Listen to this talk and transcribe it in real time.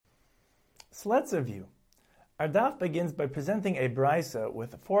So let's review. Our daf begins by presenting a brisa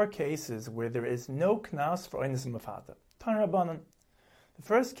with 4 cases where there is no knas for oines mafata. Tan Rabbanan. The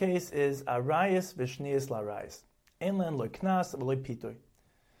first case is arayis v'shnius larayis. Ein len lo knas v'lo pitoy.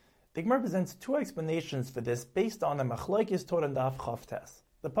 The Gemara presents 2 explanations for this based on the machlokes Torah and daf chavtes.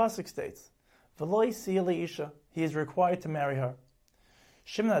 The pasuk states, "V'lo yisiyah isha," he is required to marry her.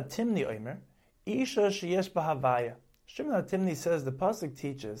 Shimon Timni omer, isha sheyesh b'havaya. Shimon Timni says the pasuk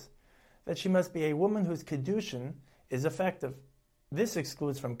teaches that she must be a woman whose kedushin is effective. This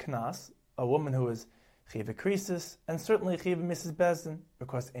excludes from knas a woman who is chiva krisis and certainly chiva Mrs. Bezdin,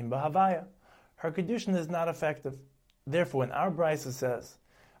 because in b'havaya her kedushin is not effective. Therefore, when our brisa says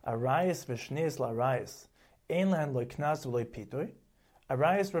arayis v'shnius larayis ein lahen lo knas v'lo pitoy,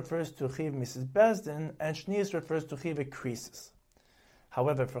 arayis refers to chiva Mrs. Bezdin and shnius refers to chiva krisis.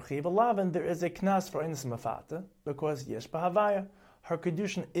 However, for chiva lavin there is a knas for oines mafata because yesh b'havaya her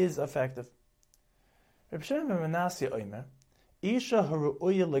kedushin is effective. Reb Shimon ben Manasseh omer, isha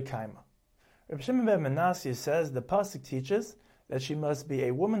haru'uya l'kaima. Reb Shimon ben Manasseh says the pasuk teaches that she must be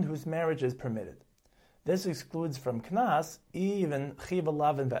a woman whose marriage is permitted. This excludes from knas even chiva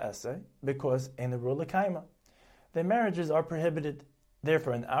lavin v'eseh because ein haru'uya l'kaima. Their marriages are prohibited.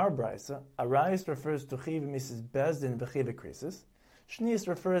 Therefore, in our brisa, arayis refers to chiva Mrs. Bezdin v'chiva krisis. Shnius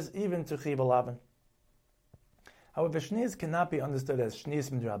refers even to chiva lavin. However, shnius cannot be understood as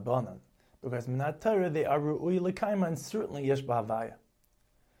shnius midrabanan, because minat Torah they are ru'uy l'kaima and certainly yesh b'havaya.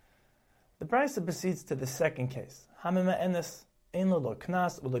 The brisa proceeds to the second case, hamima enes ein lo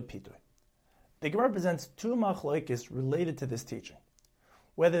knas u'lo pitoy. The Gemara presents 2 machlokes related to this teaching,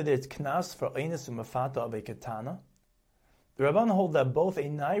 whether there's knas for oines u'mafata of a ketana. The Rabban hold that both a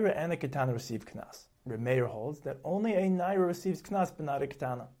naira and a ketana receive knas. Reb Meir holds that only a naira receives knas but not a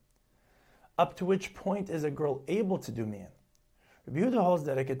ketana. Up to which point is a girl able to do mian? Reb Yehuda holds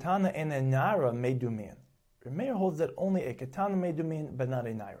that a ketana and a naira may do mian. Reb Meir holds that only a ketana may do mian but not a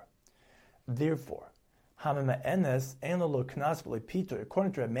naira. Therefore, hamima enes ein lo knas v'lo pitoy,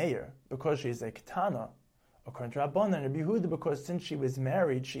 according to Reb Meir, because she is a ketana, according to Rabban and Reb Yehuda, because since she was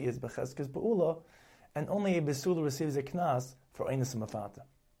married, she is becheskes be'ula, and only a besula receives a knas for oines mafata.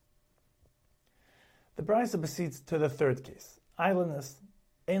 The brisa proceeds to the third case, islandess,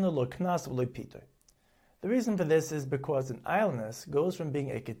 ein lo knas v'lo pitoy. The reason for this is because an islandess goes from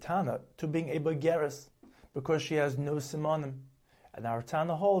being a ketana to being a bogeres, because she has no simonim, and our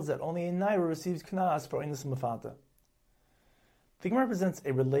Tana holds that only a naira receives knas for oines mafata. The Gemara presents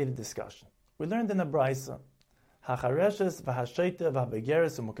a related discussion. We learned in the brisa, hachareshes v'hasheita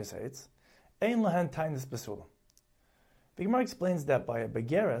v'habogeres u'mukaseitz ein lahen tainis besulam. The Gemara explains that by a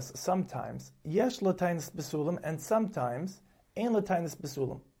bogeres, sometimes yesh lo tainis besulam and sometimes ein lo tainis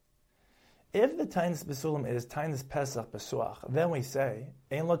besulam. If the tainis besulam is tainis pesach besuach, then we say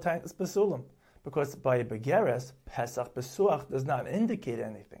ein lo tainis besulam, because by a bogeres, pesach besuach does not indicate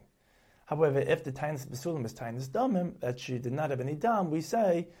anything. However, if the tainis besulam is tainis damim, that she did not have any dam, we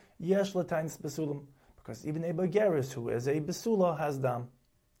say yesh lo tainis besulam, because even a bogeres who is a besula has dam.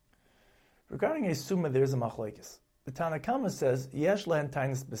 Regarding a summa, there is a machlokes. The Tana Kama says yesh lahen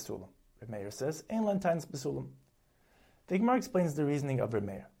tainis besulam. Reb Meir says ein lahen tainis besulam. The Gemara explains the reasoning of Reb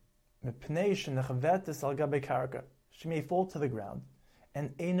Meir. She may fall to the ground,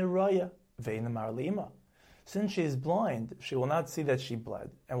 and ein raya ve'ein amar li'ima. Since she is blind, she will not see that she bled,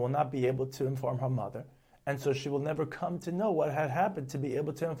 and will not be able to inform her mother, and so she will never come to know what had happened to be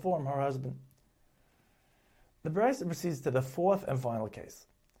able to inform her husband. The brisa proceeds to the fourth and final case.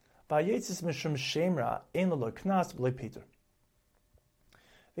 Vayetzis mishum shemra ein lo knas v'lo pitoy.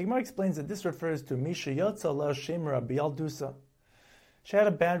 The Gemara explains that this refers to Misha Yotza La Shemra Bialdusa. She had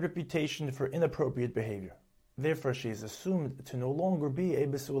a bad reputation for inappropriate behavior. Therefore, she is assumed to no longer be a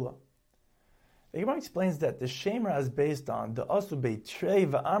besula. The Gemara explains that the Shemra is based on the Asu Beitrei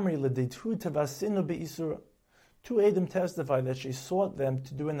Va'amri L'Deitu Tavasinu Be'isura. 2 Edom testify that she sought them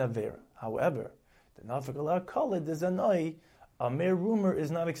to do an avera. However, the Nafik Ala Khalid is anoi. A mere rumor is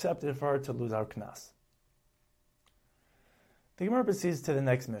not accepted for her to lose our knas. The Gemara proceeds to the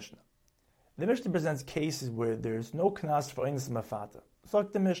next Mishnah. The Mishnah presents cases where there is no knas for oines mafata.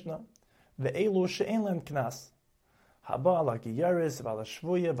 Like the Mishnah, ve'elu she'en lehem knas. Haba ala giyaris, v'ala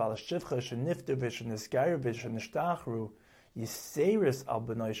shvuya, v'ala shivcha, she'niftu, v'she'nisgayer, v'she'nishtachru, yiseris al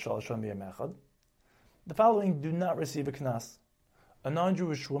b'noi shal shomir mechad. The following do not receive a knas. A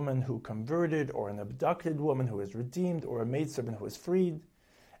non-Jewish woman who converted, or an abducted woman who is redeemed, or a maidservant who is freed,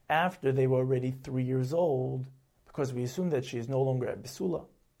 after they were already 3 years old, because we assume that she is no longer a besula.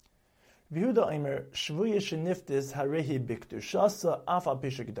 Yehuda Eimer, Shvuya sheniftis harehi bikdushasa af al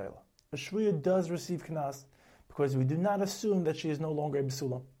pisha gedela. A Shvuya does receive knas, because we do not assume that she is no longer a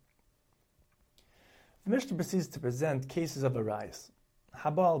besula. The Mishnah proceeds to present cases of arayos.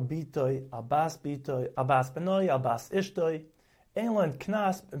 Habal bitoy, albas benoy, albas ishtoy, Ein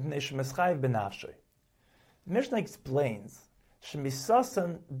knas b'nei shemeschayv b'nafshay. The Mishnah explains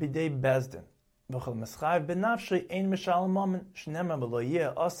shemisasan b'dei bezdin v'chol meschayv b'nafshay ein mishal mamen shnemar v'lo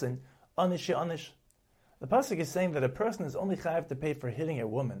yeh asin anish anish. The pasuk is saying that a person is only chayav to pay for hitting a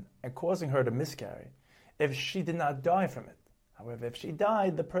woman and causing her to miscarry if she did not die from it. However, if she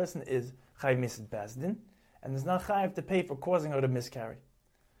died, the person is chayav misad bezdin and is not chayav to pay for causing her to miscarry.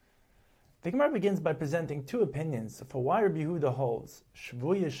 The Gemara begins by presenting two opinions for why Rabbi Yehuda holds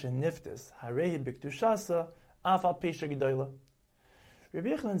Shvuya sheniftis harehi b'ktushasa af al pesha gedola. Rabbi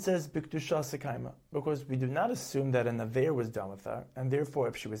Yochanan says b'ktushasa kaima because we do not assume that an aver was done with her, and therefore,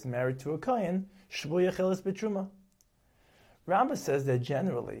 if she was married to a kohen, Shvuya cheles b'truma. Rambam says that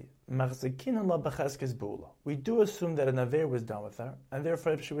generally machzikin la b'cheskes bula. We do assume that an aver was done with her, and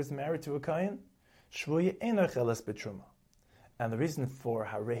therefore, if she was married to a kohen, Shvuya eino cheles b'truma. And the reason for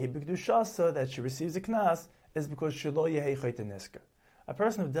harehi b'ktushasa that she receives a knas is because shelo yehei chayte niska. A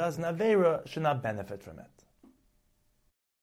person who does an avera should not benefit from it.